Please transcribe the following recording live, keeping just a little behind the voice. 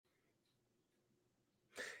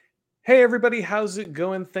Hey everybody, how's it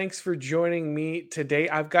going? Thanks for joining me today.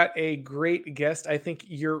 I've got a great guest I think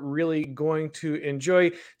you're really going to enjoy.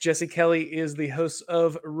 Jesse Kelly is the host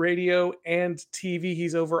of radio and TV.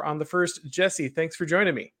 He's over on The First. Jesse, thanks for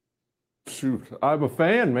joining me. Shoot, I'm a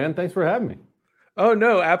fan, man. Thanks for having me. Oh,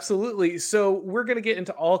 no, absolutely. So, we're going to get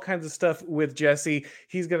into all kinds of stuff with Jesse.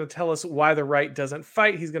 He's going to tell us why the right doesn't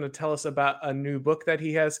fight. He's going to tell us about a new book that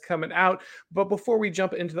he has coming out. But before we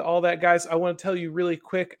jump into all that, guys, I want to tell you really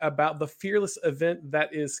quick about the Fearless event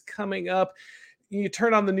that is coming up. You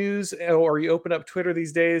turn on the news or you open up Twitter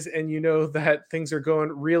these days and you know that things are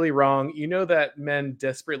going really wrong. You know that men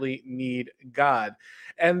desperately need God.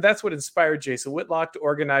 And that's what inspired Jason Whitlock to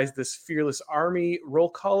organize this Fearless Army roll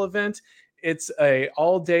call event. It's a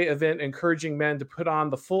all-day event encouraging men to put on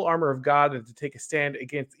the full armor of God and to take a stand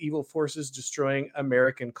against evil forces destroying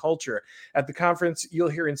American culture. At the conference, you'll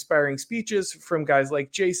hear inspiring speeches from guys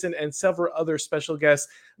like Jason and several other special guests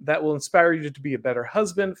that will inspire you to be a better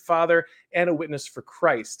husband, father, and a witness for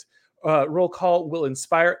Christ. Roll call will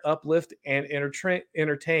inspire, uplift, and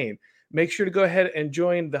entertain. Make sure to go ahead and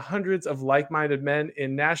join the hundreds of like-minded men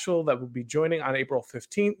in Nashville that will be joining on April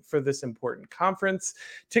 15th for this important conference.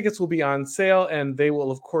 Tickets will be on sale and they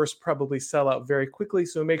will, of course, probably sell out very quickly.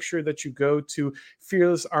 So make sure that you go to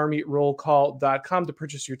fearlessarmyrollcall.com to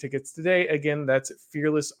purchase your tickets today. Again, that's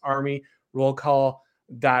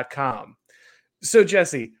fearlessarmyrollcall.com. So,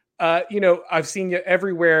 Jesse, I've seen you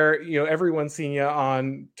everywhere. Everyone's seen you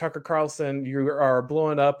on Tucker Carlson. You are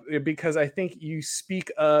blowing up because I think you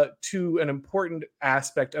speak to an important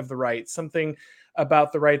aspect of the right, something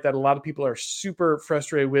about the right that a lot of people are super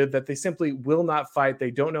frustrated with, that they simply will not fight.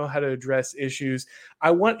 They don't know how to address issues.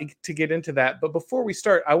 I want to get into that. But before we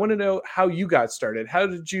start, I want to know how you got started. How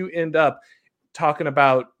did you end up talking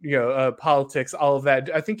about politics, all of that?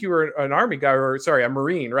 I think you were an army guy, or sorry, a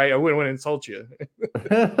Marine, right? I wouldn't want to insult you.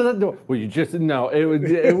 Well, you just no. It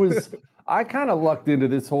was. I kind of lucked into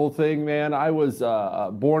this whole thing, man. I was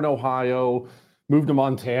born Ohio, moved to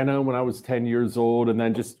Montana when I was 10 years old, and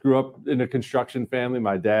then just grew up in a construction family.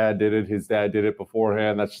 My dad did it. His dad did it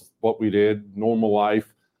beforehand. That's just what we did. Normal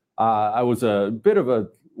life. I was a bit of a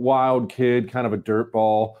wild kid, kind of a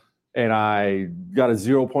dirtball. And I got a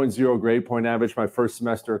 0.0 grade point average my first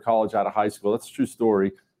semester of college out of high school. That's a true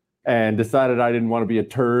story. And decided I didn't want to be a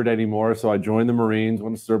turd anymore. So I joined the Marines,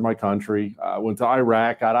 wanted to serve my country. Went to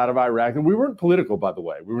Iraq, got out of Iraq. And we weren't political, by the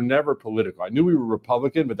way. We were never political. I knew we were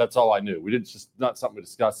Republican, but that's all I knew. We didn't just not something to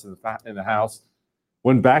discuss in the House.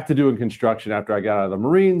 Went back to doing construction after I got out of the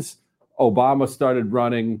Marines. Obama started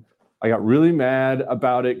running. I got really mad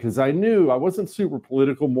about it because I knew I wasn't super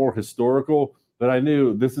political, more historical. But I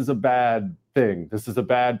knew this is a bad thing. This is a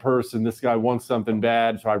bad person. This guy wants something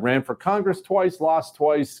bad. So I ran for Congress twice, lost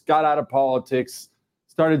twice, got out of politics,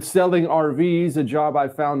 started selling RVs, a job I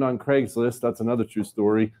found on Craigslist. That's another true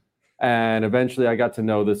story. And eventually I got to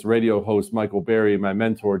know this radio host, Michael Berry, my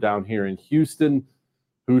mentor down here in Houston,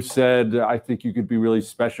 who said, I think you could be really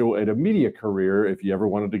special at a media career if you ever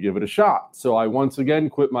wanted to give it a shot. So I once again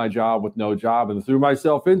quit my job with no job and threw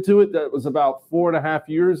myself into it. That was about 4.5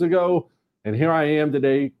 years ago. And here I am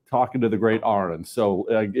today talking to the great Aaron. So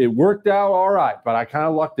it worked out all right, but I kind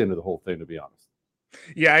of lucked into the whole thing, to be honest.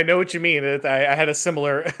 Yeah, I know what you mean. I had a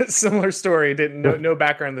similar similar story. Didn't know no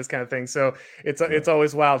background in this kind of thing. So it's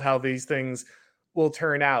always wild how these things will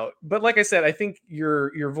turn out. But like I said, I think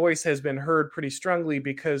your voice has been heard pretty strongly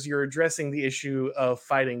because you're addressing the issue of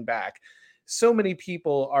fighting back. So many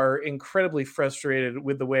people are incredibly frustrated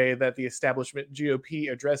with the way that the establishment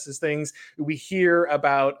GOP addresses things. We hear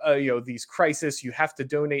about these crises. You have to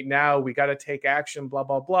donate now. We got to take action. Blah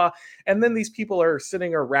blah blah. And then these people are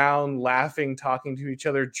sitting around laughing, talking to each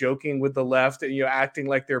other, joking with the left, acting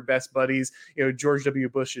like they're best buddies. George W.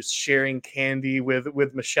 Bush is sharing candy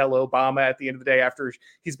with Michelle Obama at the end of the day after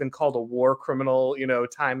he's been called a war criminal,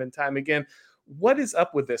 time and time again. What is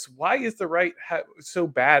up with this? Why is the right so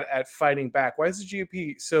bad at fighting back? Why is the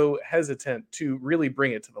GOP so hesitant to really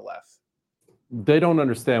bring it to the left? They don't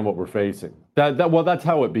understand what we're facing. Well, that's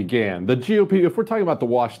how it began. The GOP, if we're talking about the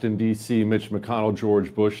Washington, D.C., Mitch McConnell,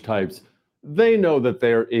 George Bush types, they know that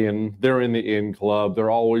they're in the in club.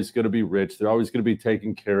 They're always going to be rich. They're always going to be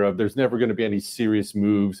taken care of. There's never going to be any serious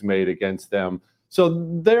moves made against them.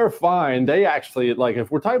 So they're fine. They actually, like, if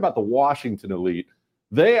we're talking about the Washington elite,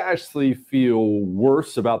 they actually feel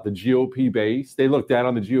worse about the GOP base. They look down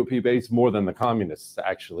on the GOP base more than the communists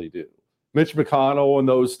actually do. Mitch McConnell and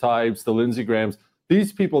those types, the Lindsey Grahams,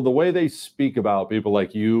 these people, the way they speak about people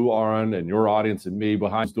like you, Aaron, and your audience and me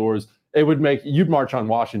behind doors, it would make you'd march on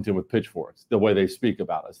Washington with pitchforks, the way they speak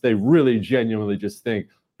about us. They really genuinely just think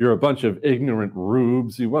You're a bunch of ignorant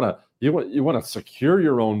rubes. You want to secure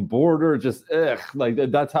your own border. Just like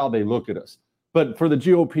that's how they look at us. But for the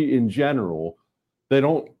GOP in general,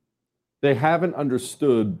 they haven't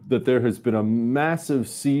understood that there has been a massive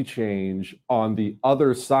sea change on the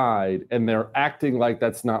other side, and they're acting like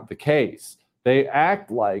that's not the case. They act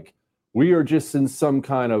like we are just in some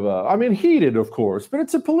kind of heated, of course, but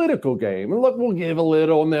it's a political game. And look, we'll give a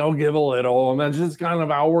little and they'll give a little, and that's just kind of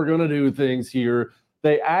how we're going to do things here.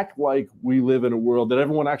 They act like we live in a world that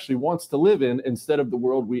everyone actually wants to live in instead of the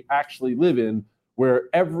world we actually live in, where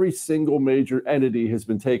every single major entity has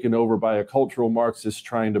been taken over by a cultural Marxist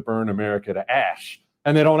trying to burn America to ash.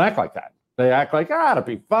 And they don't act like that. They act like, it'll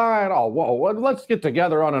be fine. Oh, whoa, let's get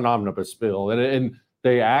together on an omnibus bill. And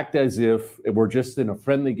they act as if we're just in a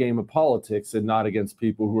friendly game of politics and not against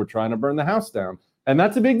people who are trying to burn the house down. And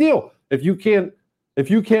that's a big deal. If you can't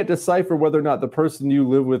decipher whether or not the person you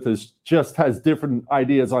live with has different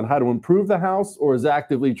ideas on how to improve the house or is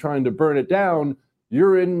actively trying to burn it down,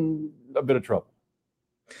 you're in a bit of trouble.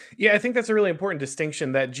 Yeah, I think that's a really important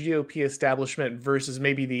distinction, that GOP establishment versus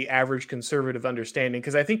maybe the average conservative understanding.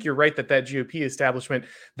 Because I think you're right that GOP establishment,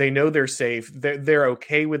 they know they're safe. They're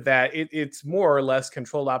okay with that. It's more or less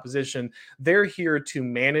controlled opposition. They're here to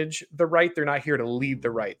manage the right. They're not here to lead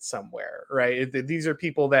the right somewhere, right? These are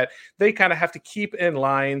people that they kind of have to keep in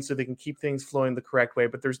line so they can keep things flowing the correct way.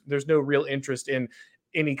 But there's no real interest in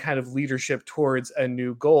any kind of leadership towards a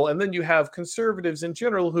new goal. And then you have conservatives in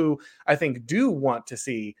general who I think do want to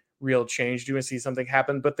see real change, do want to see something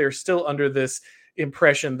happen, but they're still under this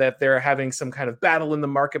impression that they're having some kind of battle in the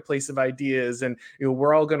marketplace of ideas, and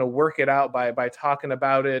we're all going to work it out by talking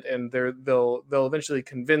about it, and they'll eventually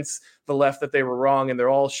convince the left that they were wrong, and they'll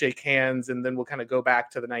all shake hands, and then we'll kind of go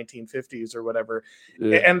back to the 1950s or whatever.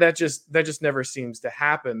 Yeah. And that just never seems to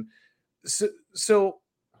happen. So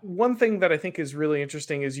one thing that I think is really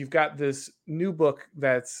interesting is you've got this new book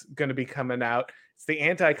that's going to be coming out. It's the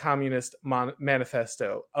Anti-Communist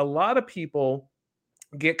Manifesto. A lot of people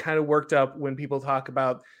get kind of worked up when people talk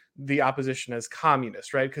about the opposition as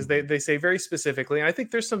communist, right? Because they say very specifically, and I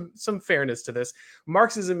think there's some fairness to this,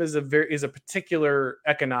 Marxism is a particular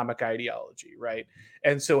economic ideology, right?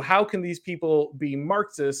 And so how can these people be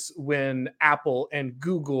Marxists when Apple and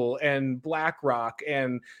Google and BlackRock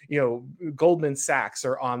and Goldman Sachs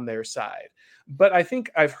are on their side? But I think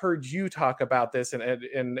I've heard you talk about this, and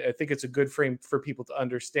I think it's a good frame for people to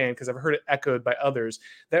understand, because I've heard it echoed by others,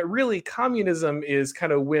 that really communism is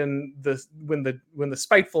kind of when the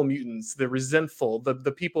spiteful mutants, the resentful,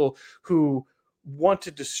 the people who want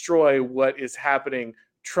to destroy what is happening,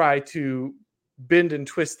 try to bend and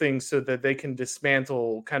twist things so that they can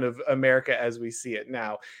dismantle kind of America as we see it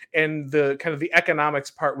now. And the kind of the economics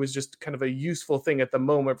part was just kind of a useful thing at the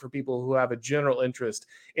moment for people who have a general interest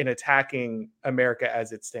in attacking America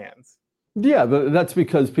as it stands. Yeah, that's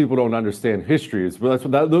because people don't understand history. Those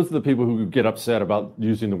are the people who get upset about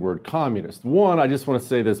using the word communist. One, I just want to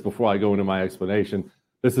say this before I go into my explanation.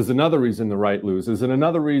 This is another reason the right loses, and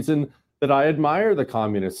another reason that I admire the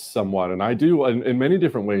communists somewhat, and I do in many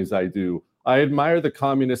different ways. I admire the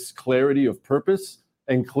communist's clarity of purpose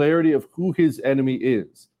and clarity of who his enemy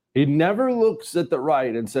is. He never looks at the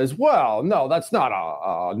right and says, well, no, that's not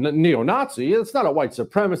a neo-Nazi. It's not a white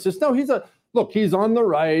supremacist. No, he's on the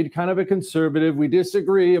right, kind of a conservative. We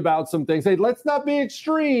disagree about some things. Hey, let's not be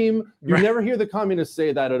extreme. You never hear the communists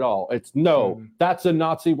say that at all. It's that's a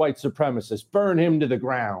Nazi white supremacist. Burn him to the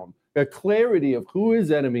ground. A clarity of who his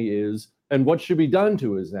enemy is and what should be done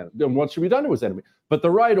to his enemy. But the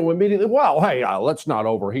right will immediately, let's not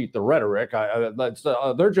overheat the rhetoric.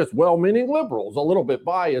 They're just well-meaning liberals, a little bit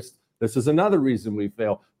biased. This is another reason we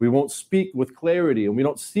fail. We won't speak with clarity, and we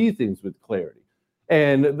don't see things with clarity.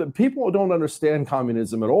 And the people don't understand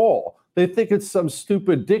communism at all. They think it's some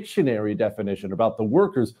stupid dictionary definition about the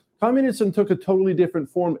workers. Communism took a totally different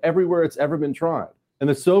form everywhere it's ever been tried. In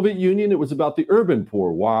the Soviet Union, it was about the urban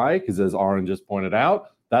poor. Why? Because as Aaron just pointed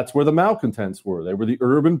out, that's where the malcontents were. They were the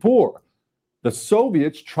urban poor. The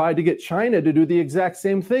Soviets tried to get China to do the exact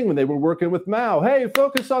same thing when they were working with Mao. Hey,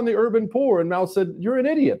 focus on the urban poor. And Mao said, you're an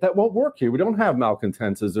idiot. That won't work here. We don't have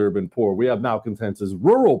malcontents as urban poor. We have malcontents as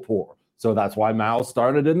rural poor. So that's why Mao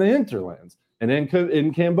started in the hinterlands. And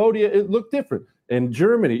in Cambodia, it looked different. In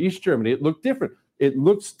Germany, East Germany, it looked different. It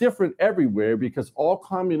looks different everywhere because all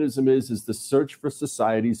communism is the search for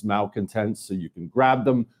society's malcontents so you can grab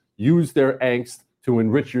them, use their angst to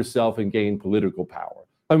enrich yourself and gain political power.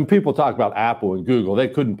 I mean, people talk about Apple and Google. They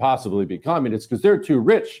couldn't possibly be communists because they're too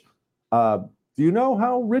rich. Do you know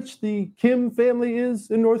how rich the Kim family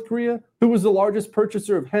is in North Korea? Who was the largest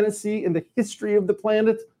purchaser of Hennessy in the history of the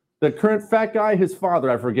planet? The current fat guy, his father,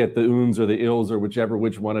 I forget the Uns or the Ills or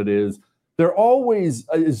which one it is. There always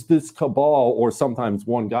is this cabal, or sometimes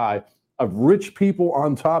one guy, of rich people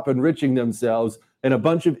on top enriching themselves, and a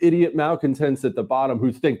bunch of idiot malcontents at the bottom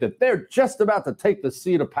who think that they're just about to take the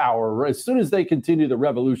seat of power as soon as they continue the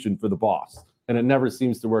revolution for the boss. And it never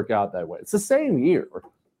seems to work out that way. It's the same year.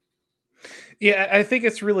 Yeah, I think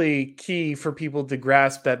it's really key for people to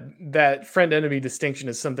grasp that friend-enemy distinction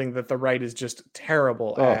is something that the right is just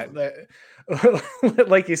terrible at.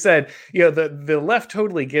 Like you said, the left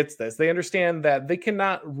totally gets this. They understand that they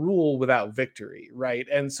cannot rule without victory, right?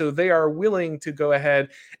 And so they are willing to go ahead,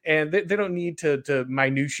 and they don't need to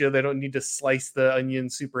minutia. They don't need to slice the onion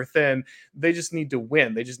super thin. They just need to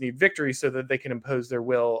win. They just need victory so that they can impose their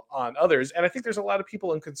will on others. And I think there's a lot of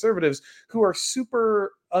people and conservatives who are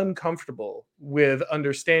super uncomfortable with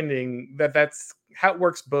understanding that that's how it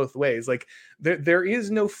works both ways. Like there is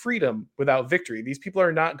no freedom without victory. These people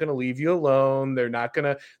are not going to leave you alone. They're not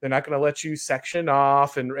going to let you section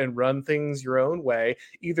off and run things your own way.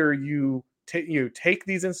 Either you take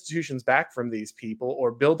these institutions back from these people,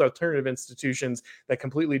 or build alternative institutions that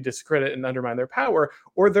completely discredit and undermine their power,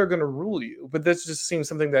 or they're going to rule you. But this just seems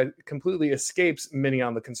something that completely escapes many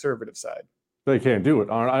on the conservative side. They can't do it.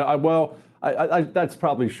 That's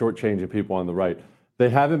probably shortchanging people on the right. They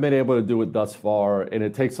haven't been able to do it thus far, and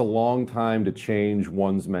it takes a long time to change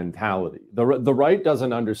one's mentality. The right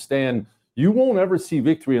doesn't understand. You won't ever see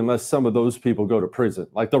victory unless some of those people go to prison.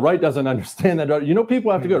 Like, the right doesn't understand that.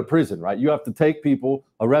 People have to go to prison, right? You have to take people,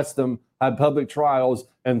 arrest them, have public trials,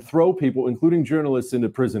 and throw people, including journalists, into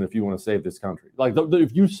prison if you want to save this country. Like,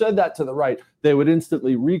 if you said that to the right, they would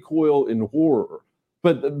instantly recoil in horror.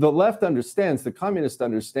 But the left understands, the communist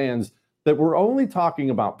understands, that we're only talking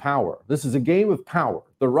about power. This is a game of power.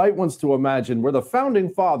 The right wants to imagine we're the founding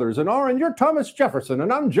fathers, and you're Thomas Jefferson,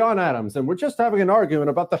 and I'm John Adams, and we're just having an argument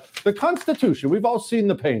about the Constitution. We've all seen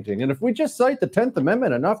the painting. And if we just cite the 10th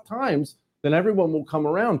Amendment enough times, then everyone will come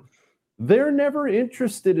around. They're never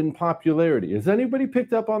interested in popularity. Has anybody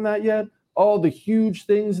picked up on that yet? All the huge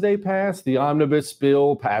things they passed, the omnibus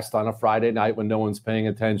bill passed on a Friday night when no one's paying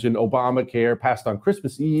attention, Obamacare passed on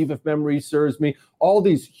Christmas Eve, if memory serves me, all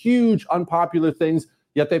these huge unpopular things,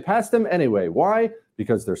 yet they passed them anyway. Why?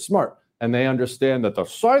 Because they're smart, and they understand that the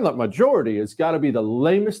silent majority has got to be the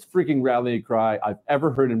lamest freaking rallying cry I've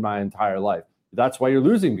ever heard in my entire life. That's why you're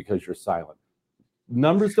losing, because you're silent.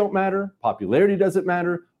 Numbers don't matter. Popularity doesn't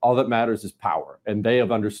matter. All that matters is power, and they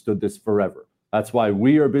have understood this forever. That's why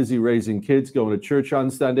we are busy raising kids, going to church on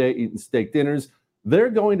Sunday, eating steak dinners. They're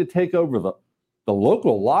going to take over the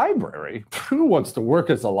local library. Who wants to work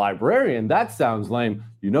as a librarian? That sounds lame.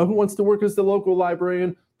 You know who wants to work as the local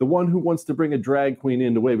librarian? The one who wants to bring a drag queen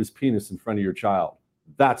in to wave his penis in front of your child.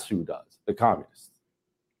 That's who does. The communists.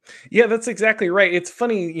 Yeah, that's exactly right. It's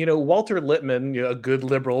funny, Walter Lippmann, a good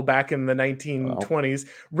liberal back in the 1920s,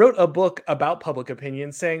 wrote a book about public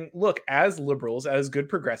opinion saying, look, as liberals, as good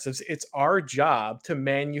progressives, it's our job to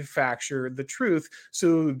manufacture the truth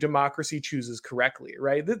so democracy chooses correctly,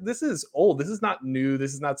 right? This is old. This is not new.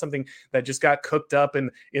 This is not something that just got cooked up in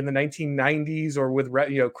the 1990s or with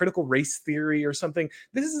critical race theory or something.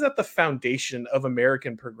 This is at the foundation of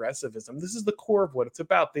American progressivism. This is the core of what it's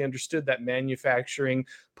about. They understood that manufacturing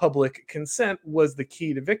public consent was the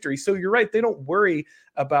key to victory. So you're right. They don't worry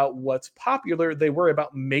about what's popular. They worry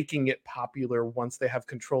about making it popular once they have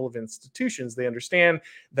control of institutions. They understand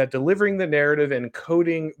that delivering the narrative and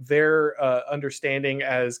coding their understanding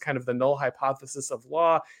as kind of the null hypothesis of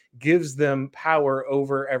law gives them power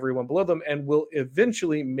over everyone below them and will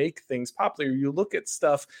eventually make things popular. You look at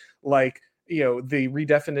stuff like the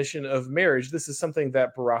redefinition of marriage. This is something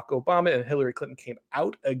that Barack Obama and Hillary Clinton came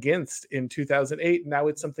out against in 2008. Now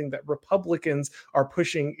it's something that Republicans are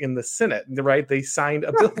pushing in the Senate, right? They signed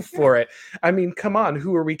a bill for it. I mean, come on,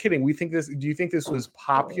 who are we kidding? Do you think this was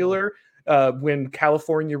popular when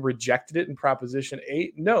California rejected it in Proposition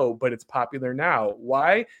 8? No, but it's popular now.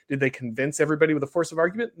 Why? Did they convince everybody with the force of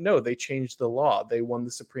argument? No, they changed the law. They won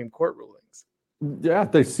the Supreme Court rulings. Yeah,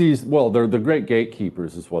 they're the great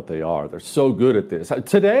gatekeepers is what they are. They're so good at this.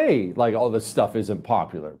 Today, like, all this stuff isn't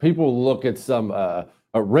popular. People look at some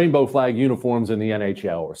rainbow flag uniforms in the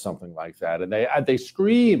NHL or something like that, and they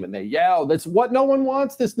scream and they yell. That's what no one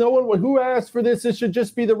wants this. Who asked for this? It should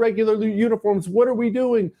just be the regular uniforms. What are we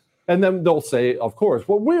doing? And then they'll say, of course,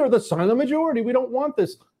 well, we are the silent majority. We don't want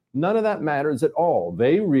this. None of that matters at all.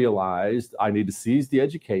 They realized I need to seize the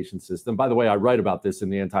education system. By the way, I write about this in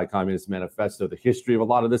the Anti-Communist Manifesto, the history of a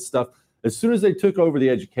lot of this stuff. As soon as they took over the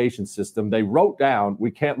education system, they wrote down,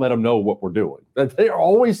 we can't let them know what we're doing. They're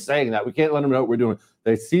always saying that. We can't let them know what we're doing.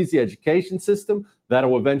 They seize the education system.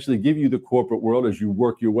 That'll eventually give you the corporate world as you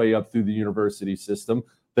work your way up through the university system.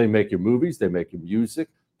 They make your movies. They make your music.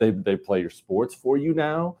 They play your sports for you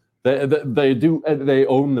now. They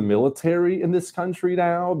own the military in this country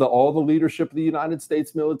now, all the leadership of the United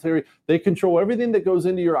States military. They control everything that goes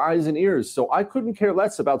into your eyes and ears. So I couldn't care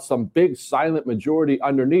less about some big silent majority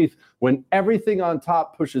underneath when everything on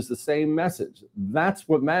top pushes the same message. That's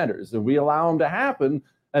what matters. And we allow them to happen.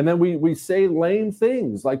 And then we say lame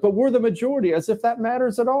things like, but we're the majority, as if that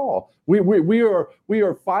matters at all. We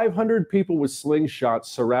are 500 people with slingshots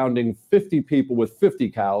surrounding 50 people with 50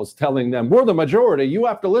 cows, telling them we're the majority. You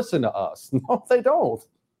have to listen to us. No, they don't.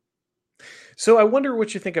 So I wonder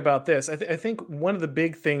what you think about this. I think one of the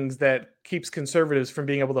big things that keeps conservatives from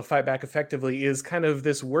being able to fight back effectively is kind of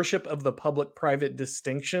this worship of the public-private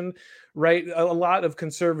distinction, right? A lot of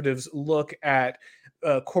conservatives look at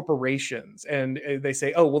corporations and they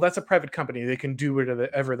say, "Oh, well, that's a private company; they can do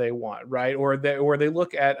whatever they want," right? Or they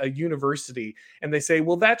look at a university and they say,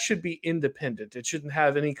 "Well, that should be independent; it shouldn't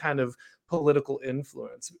have any kind of political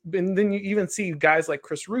influence." And then you even see guys like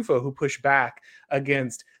Chris Rufo who push back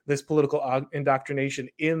against this political indoctrination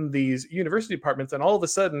in these university departments, and all of a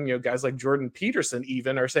sudden, guys like Jordan Peterson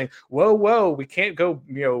even are saying, whoa, we can't go,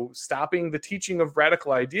 stopping the teaching of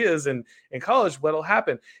radical ideas in college. What'll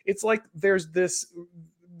happen? It's like there's this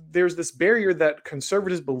barrier that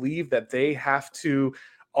conservatives believe that they have to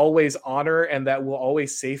always honor and that will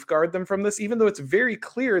always safeguard them from this, even though it's very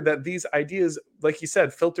clear that these ideas, like you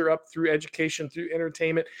said, filter up through education, through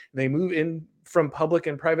entertainment, they move in from public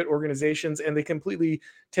and private organizations, and they completely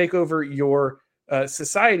take over your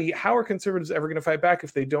society. How are conservatives ever going to fight back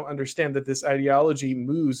if they don't understand that this ideology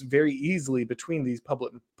moves very easily between these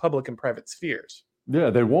public and private spheres? Yeah,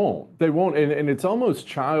 they won't. They won't. And it's almost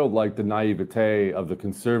childlike, the naivete of the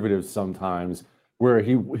conservatives sometimes, where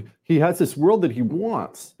he has this world that he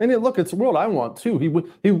wants. And look, it's a world I want too.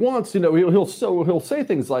 He wants, he'll say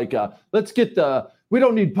things like, we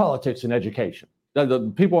don't need politics in education.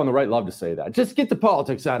 The people on the right love to say that. Just get the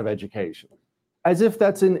politics out of education. As if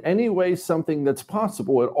that's in any way something that's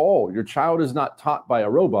possible at all. Your child is not taught by a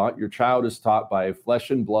robot. Your child is taught by a flesh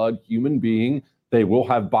and blood human being. They will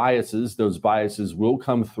have biases. Those biases will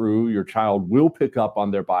come through. Your child will pick up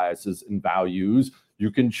on their biases and values.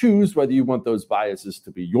 You can choose whether you want those biases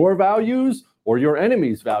to be your values or your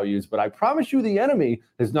enemy's values. But I promise you, the enemy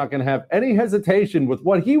is not going to have any hesitation with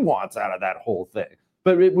what he wants out of that whole thing.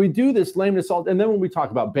 But we do this lameness all. And then when we talk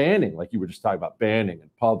about banning, like you were just talking about banning in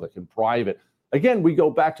public and private, again, we go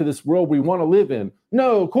back to this world we want to live in.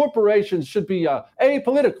 No, corporations should be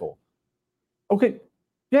apolitical. Okay,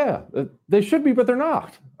 yeah, they should be, but they're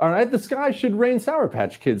not. All right, the sky should rain Sour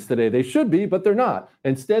Patch Kids today. They should be, but they're not.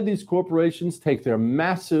 Instead, these corporations take their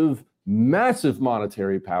massive, massive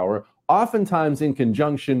monetary power, oftentimes in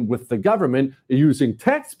conjunction with the government, using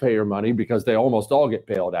taxpayer money, because they almost all get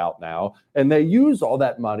bailed out now. And they use all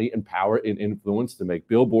that money and power and influence to make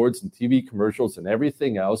billboards and TV commercials and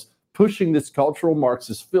everything else, pushing this cultural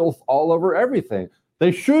Marxist filth all over everything.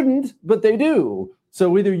 They shouldn't, but they do.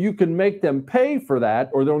 So either you can make them pay for that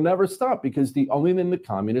or they'll never stop, because the only thing the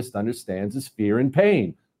communist understands is fear and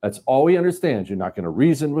pain. That's all he understands. You're not going to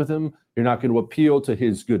reason with him. You're not going to appeal to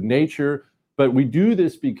his good nature. But we do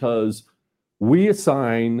this because we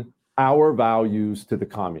assign our values to the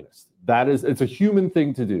communist. It's a human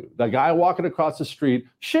thing to do. The guy walking across the street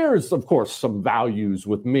shares, of course, some values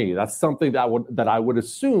with me. That's something that I would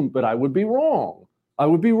assume, but I would be wrong. I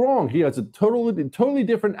would be wrong. He has a totally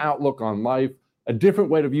different outlook on life, a different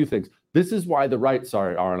way to view things. This is why the right,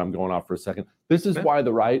 sorry, Aaron, I'm going off for a second. This is why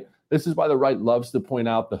the right loves to point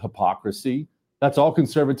out the hypocrisy. That's all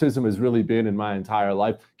conservatism has really been in my entire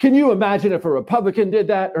life. Can you imagine if a Republican did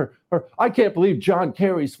that? Or I can't believe John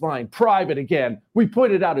Kerry's flying private again. We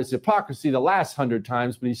pointed out his hypocrisy the last 100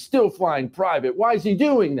 times, but he's still flying private. Why is he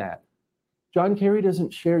doing that? John Kerry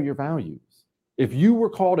doesn't share your values. If you were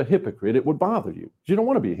called a hypocrite, it would bother you. You don't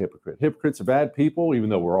want to be a hypocrite. Hypocrites are bad people, even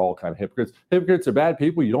though we're all kind of hypocrites. Hypocrites are bad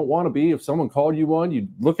people. You don't want to be. If someone called you one,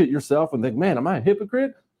 you'd look at yourself and think, man, am I a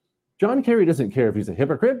hypocrite? John Kerry doesn't care if he's a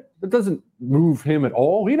hypocrite. It doesn't move him at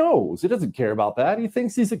all. He knows. He doesn't care about that. He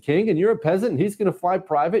thinks he's a king and you're a peasant and he's going to fly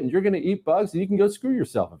private and you're going to eat bugs and you can go screw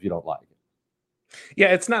yourself if you don't like it. Yeah,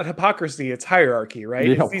 it's not hypocrisy, it's hierarchy, right?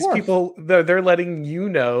 Yeah, it's these people, they're letting you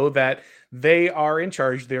know that they are in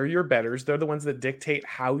charge. They're your betters. They're the ones that dictate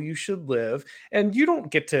how you should live. And you don't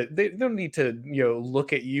get to, they don't need to,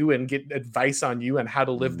 look at you and get advice on you and how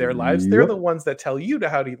to live their lives. They're the ones that tell you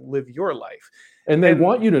how to live your life. And they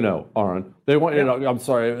want you to know, Aaron. They want, you know, I'm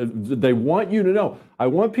sorry, they want you to know. I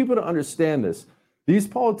want people to understand this. These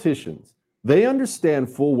politicians, they understand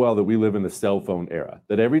full well that we live in the cell phone era,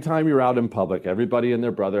 that every time you're out in public, everybody and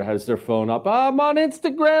their brother has their phone up. I'm on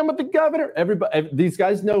Instagram with the governor. Everybody, these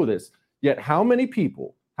guys know this. Yet how many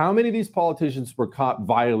people, how many of these politicians were caught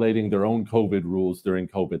violating their own COVID rules during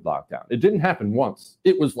COVID lockdown? It didn't happen once.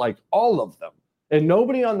 It was like all of them. And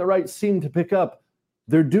nobody on the right seemed to pick up.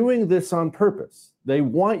 They're doing this on purpose. They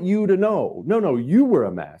want you to know, no, you wear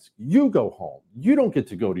a mask. You go home. You don't get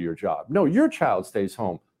to go to your job. No, your child stays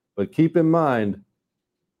home. But keep in mind,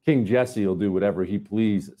 King Jesse will do whatever he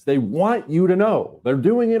pleases. They want you to know. They're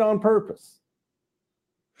doing it on purpose.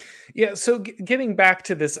 Yeah, so getting back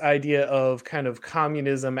to this idea of kind of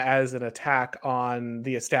communism as an attack on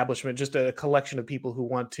the establishment, just a collection of people who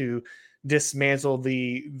want to dismantle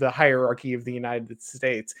the hierarchy of the United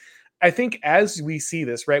States. I think as we see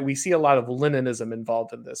this, right, we see a lot of Leninism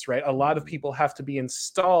involved in this, right? A lot of people have to be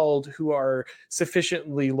installed who are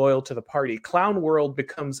sufficiently loyal to the party. Clown World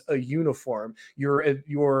becomes a uniform.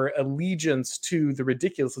 Your allegiance to the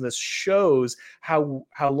ridiculousness shows how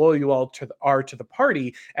loyal you all are to the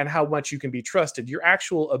party and how much you can be trusted. Your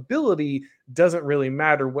actual ability doesn't really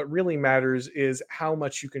matter. What really matters is how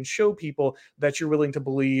much you can show people that you're willing to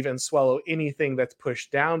believe and swallow anything that's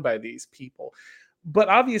pushed down by these people. But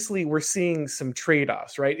obviously, we're seeing some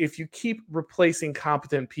trade-offs, right? If you keep replacing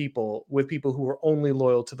competent people with people who are only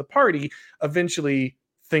loyal to the party, eventually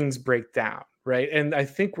things break down, right? And I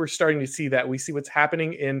think we're starting to see that. We see what's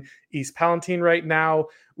happening in East Palestine right now.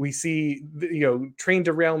 We see, train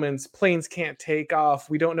derailments, planes can't take off.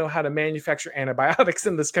 We don't know how to manufacture antibiotics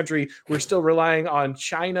in this country. We're still relying on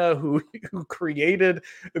China, who created,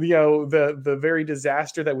 the very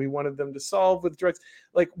disaster that we wanted them to solve with drugs.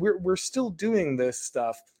 Like we're still doing this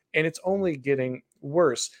stuff, and it's only getting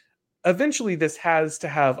worse. Eventually, this has to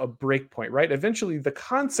have a break point, right? Eventually, the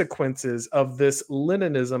consequences of this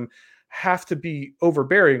Leninism have to be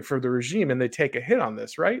overbearing for the regime, and they take a hit on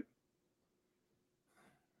this, right?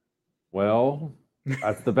 Well,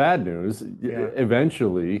 that's the bad news.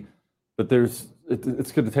 Eventually, but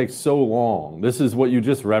it's going to take so long. This is what you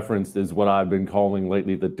just referenced is what I've been calling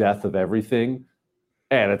lately the death of everything.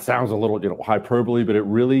 And it sounds a little, hyperbole, but it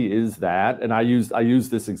really is that. And I use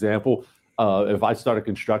this example. If I start a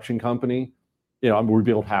construction company, we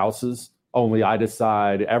build houses. Only I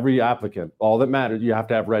decide every applicant, all that matters, you have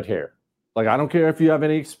to have red hair. Like, I don't care if you have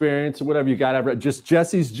any experience or whatever, you got to have just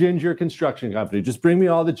Jesse's Ginger Construction Company. Just bring me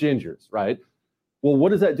all the gingers, right? Well,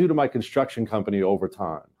 what does that do to my construction company over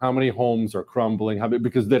time? How many homes are crumbling?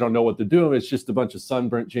 Because they don't know what they're doing. It's just a bunch of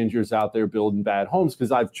sunburnt gingers out there building bad homes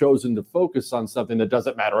because I've chosen to focus on something that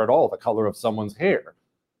doesn't matter at all, the color of someone's hair.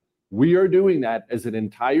 We are doing that as an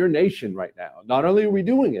entire nation right now. Not only are we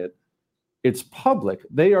doing it, it's public.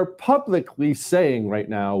 They are publicly saying right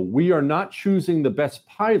now, we are not choosing the best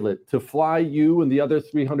pilot to fly you and the other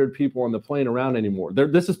 300 people on the plane around anymore.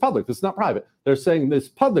 This is public. This is not private. They're saying this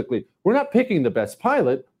publicly. We're not picking the best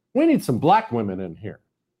pilot. We need some black women in here.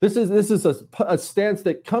 This is a stance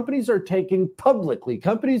that companies are taking publicly.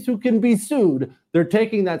 Companies who can be sued, they're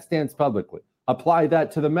taking that stance publicly. Apply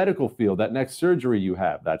that to the medical field. That next surgery you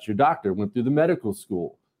have, that's your doctor, went through the medical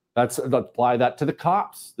school. Apply that to the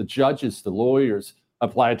cops, the judges, the lawyers.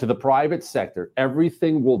 Apply it to the private sector.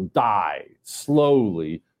 Everything will die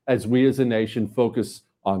slowly as we as a nation focus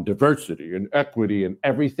on diversity and equity and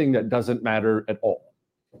everything that doesn't matter at all.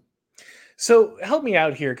 So help me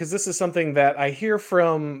out here, because this is something that I hear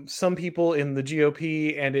from some people in the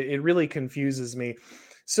GOP, and it really confuses me.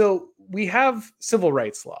 So we have civil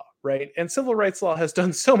rights law, right? And civil rights law has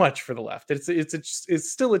done so much for the left.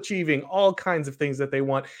 It's still achieving all kinds of things that they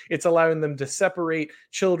want. It's allowing them to separate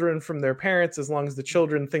children from their parents as long as the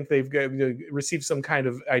children think they've received some kind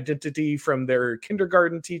of identity from their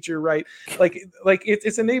kindergarten teacher, right? Like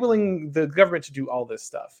it's enabling the government to do all this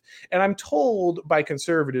stuff. And I'm told by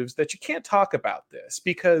conservatives that you can't talk about this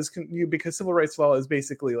because civil rights law is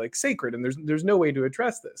basically like sacred, and there's no way to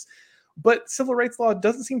address this. But civil rights law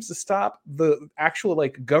doesn't seem to stop the actual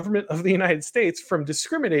government of the United States from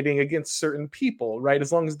discriminating against certain people, right?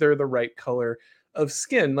 As long as they're the right color of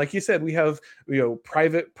skin. Like you said, we have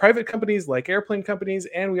private companies like airplane companies,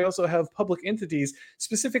 and we also have public entities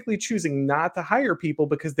specifically choosing not to hire people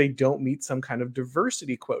because they don't meet some kind of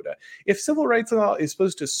diversity quota. If civil rights law is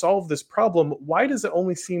supposed to solve this problem, why does it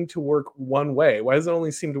only seem to work one way? Why does it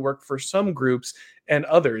only seem to work for some groups and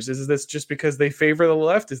others? Is this just because they favor the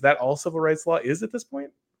left? Is that all civil rights law is at this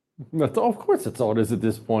point? Of course, that's all it is at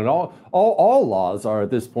this point. All laws are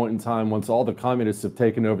at this point in time, once all the communists have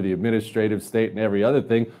taken over the administrative state and every other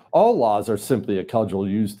thing, all laws are simply a cudgel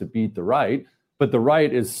used to beat the right. But the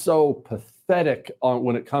right is so pathetic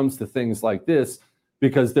when it comes to things like this,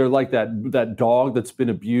 because they're like that dog that's been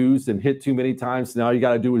abused and hit too many times. Now you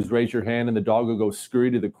got to do is raise your hand and the dog will go scurry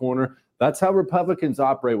to the corner. That's how Republicans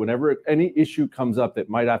operate whenever any issue comes up that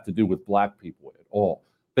might have to do with black people at all.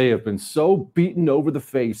 They have been so beaten over the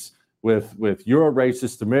face with you're a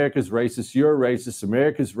racist, America's racist, you're a racist,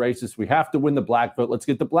 America's racist. We have to win the black vote. Let's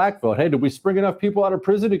get the black vote. Hey, did we spring enough people out of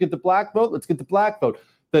prison to get the black vote? Let's get the black vote.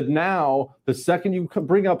 That now, the second you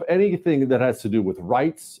bring up anything that has to do with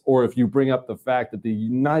rights, or if you bring up the fact that the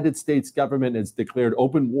United States government has declared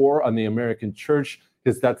open war on the American church,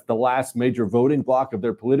 because that's the last major voting bloc of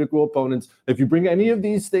their political opponents. If you bring any of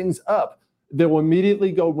these things up, they will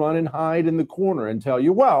immediately go run and hide in the corner and tell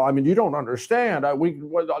you, well, I mean, you don't understand.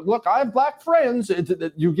 Look, I have black friends.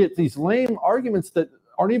 You get these lame arguments that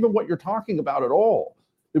aren't even what you're talking about at all.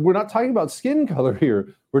 We're not talking about skin color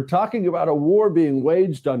here. We're talking about a war being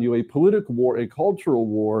waged on you, a political war, a cultural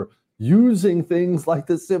war, using things like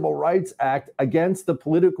the Civil Rights Act against the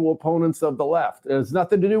political opponents of the left. It has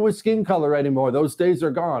nothing to do with skin color anymore. Those days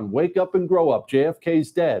are gone. Wake up and grow up.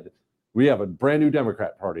 JFK's dead. We have a brand new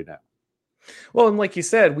Democrat Party now. Well, and like you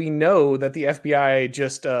said, we know that the FBI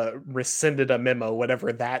just rescinded a memo,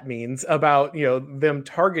 whatever that means, about them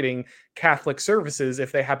targeting Catholic services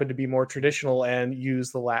if they happen to be more traditional and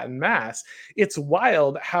use the Latin Mass. It's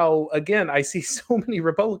wild how, again, I see so many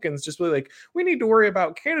Republicans just really like, we need to worry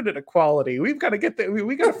about candidate equality. We've got to get that.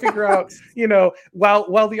 We got to figure out,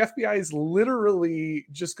 while the FBI is literally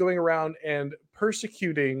just going around and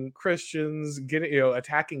persecuting Christians,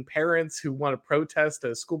 attacking parents who want to protest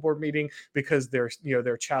a school board meeting because their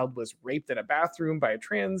child was raped in a bathroom by a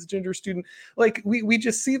transgender student. Like we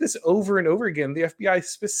just see this over and over again. The FBI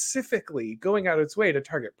specifically going out its way to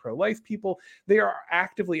target pro-life people. They are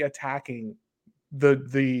actively attacking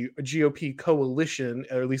the GOP coalition,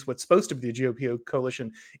 or at least what's supposed to be the GOP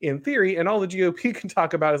coalition in theory, and all the GOP can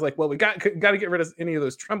talk about is like, well, we got to get rid of any of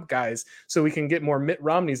those Trump guys so we can get more Mitt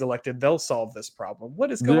Romneys elected. They'll solve this problem.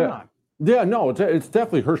 What is going on? Yeah, no, it's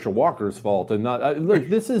definitely Herschel Walker's fault, and not look.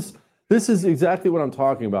 This is exactly what I'm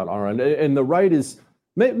talking about, Aaron. And the right is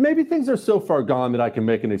maybe things are so far gone that I can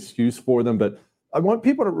make an excuse for them, but I want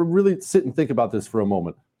people to really sit and think about this for a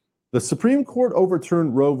moment. The Supreme Court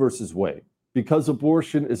overturned Roe versus Wade because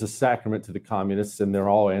abortion is a sacrament to the communists, and they're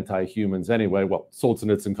all anti-humans anyway. Well,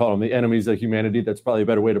 Solzhenitsyn called them the enemies of humanity. That's probably a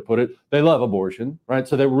better way to put it. They love abortion, right?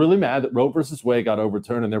 So they were really mad that Roe versus Wade got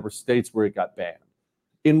overturned, and there were states where it got banned.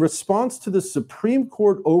 In response to the Supreme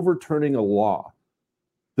Court overturning a law,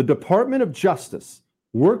 the Department of Justice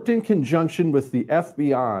worked in conjunction with the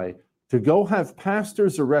FBI to go have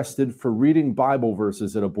pastors arrested for reading Bible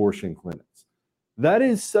verses at abortion clinics. That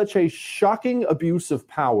is such a shocking abuse of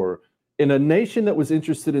power. In a nation that was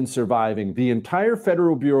interested in surviving, the entire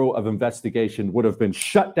Federal Bureau of Investigation would have been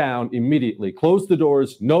shut down immediately. Close the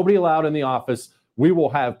doors, nobody allowed in the office. We will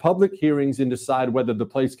have public hearings and decide whether the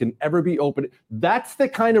place can ever be open. That's the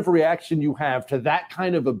kind of reaction you have to that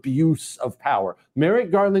kind of abuse of power.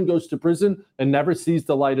 Merrick Garland goes to prison and never sees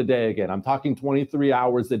the light of day again. I'm talking 23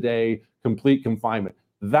 hours a day, complete confinement.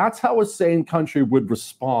 That's how a sane country would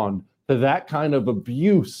respond to that kind of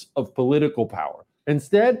abuse of political power.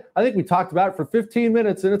 Instead, I think we talked about it for 15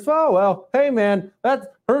 minutes and it's, oh, well, hey, man, that's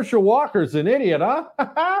Herschel Walker's an idiot,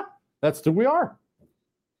 huh? That's who we are.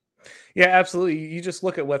 Yeah, absolutely. You just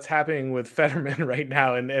look at what's happening with Fetterman right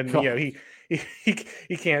now, and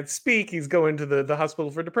he can't speak. He's going to the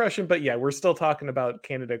hospital for depression. But yeah, we're still talking about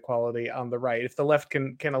candidate equality on the right. If the left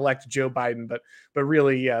can elect Joe Biden, but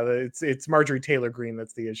really, yeah, it's Marjorie Taylor Greene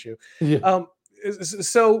that's the issue. Yeah.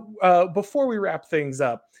 So before we wrap things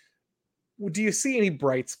up, do you see any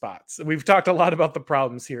bright spots? We've talked a lot about the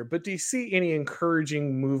problems here, but do you see any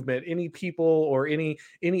encouraging movement, any people or any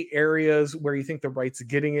areas where you think the right's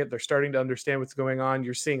getting it? They're starting to understand what's going on.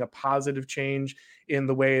 You're seeing a positive change in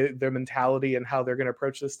the way their mentality and how they're going to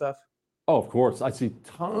approach this stuff? Oh, of course. I see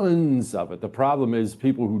tons of it. The problem is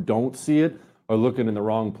people who don't see it are looking in the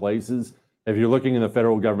wrong places. If you're looking in the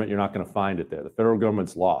federal government, you're not going to find it there. The federal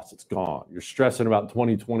government's lost. It's gone. You're stressing about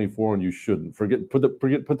 2024 and you shouldn't.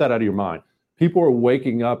 Put that out of your mind. People are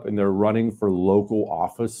waking up and they're running for local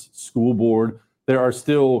office, school board. There are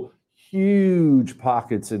still huge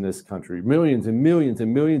pockets in this country, millions and millions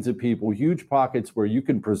and millions of people, huge pockets where you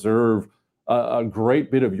can preserve a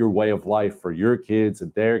great bit of your way of life for your kids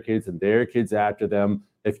and their kids and their kids after them.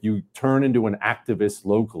 If you turn into an activist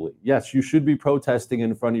locally, yes, you should be protesting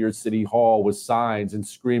in front of your city hall with signs and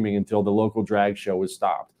screaming until the local drag show is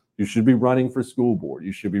stopped. You should be running for school board.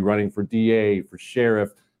 You should be running for DA, for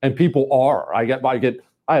sheriff. And people are. I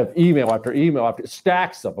I have email after email after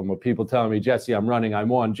stacks of them of people telling me, Jesse, I'm running,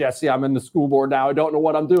 I'm on. Jesse, I'm in the school board now. I don't know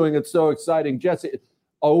what I'm doing. It's so exciting. Jesse,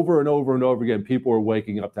 over and over and over again, people are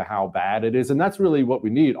waking up to how bad it is. And that's really what we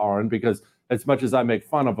need, Aaron, because as much as I make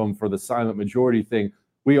fun of them for the silent majority thing,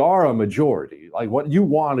 we are a majority. Like what you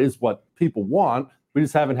want is what people want. We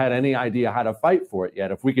just haven't had any idea how to fight for it yet.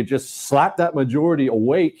 If we could just slap that majority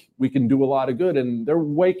awake, we can do a lot of good. And they're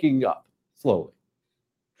waking up slowly.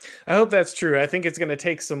 I hope that's true. I think it's going to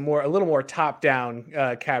take a little more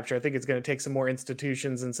top-down capture. I think it's going to take some more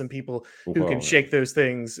institutions and some people who can shake those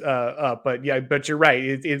things up. But yeah, but you're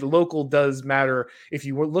right. Local does matter. If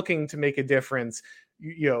you were looking to make a difference,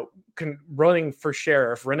 running for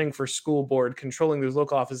sheriff, running for school board, controlling those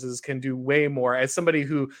local offices can do way more. As somebody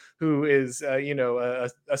who is a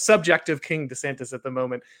subject of King DeSantis at the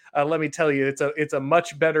moment, let me tell you, it's a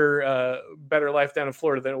much better life down in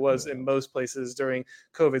Florida than it was in most places during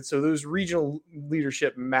COVID. So those regional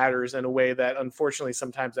leadership matters in a way that unfortunately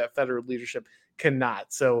sometimes that federal leadership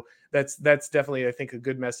cannot. So that's definitely, I think, a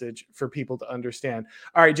good message for people to understand.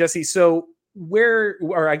 All right, Jesse. So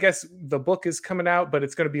I guess the book is coming out, but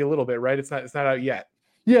it's going to be a little bit, right? It's not out yet.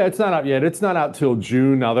 Yeah, it's not out yet. It's not out till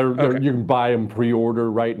June. Now you can buy them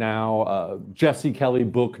pre-order right now.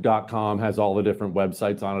 JesseKellyBook.com has all the different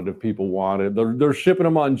websites on it if people want it. They're shipping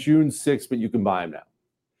them on June 6th, but you can buy them now.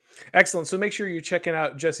 Excellent. So make sure you're checking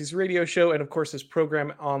out Jesse's radio show and of course his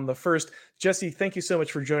program on the 1st. Jesse, thank you so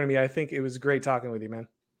much for joining me. I think it was great talking with you, man.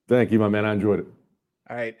 Thank you, my man. I enjoyed it.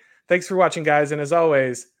 All right. Thanks for watching, guys. And as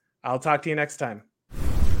always, I'll talk to you next time.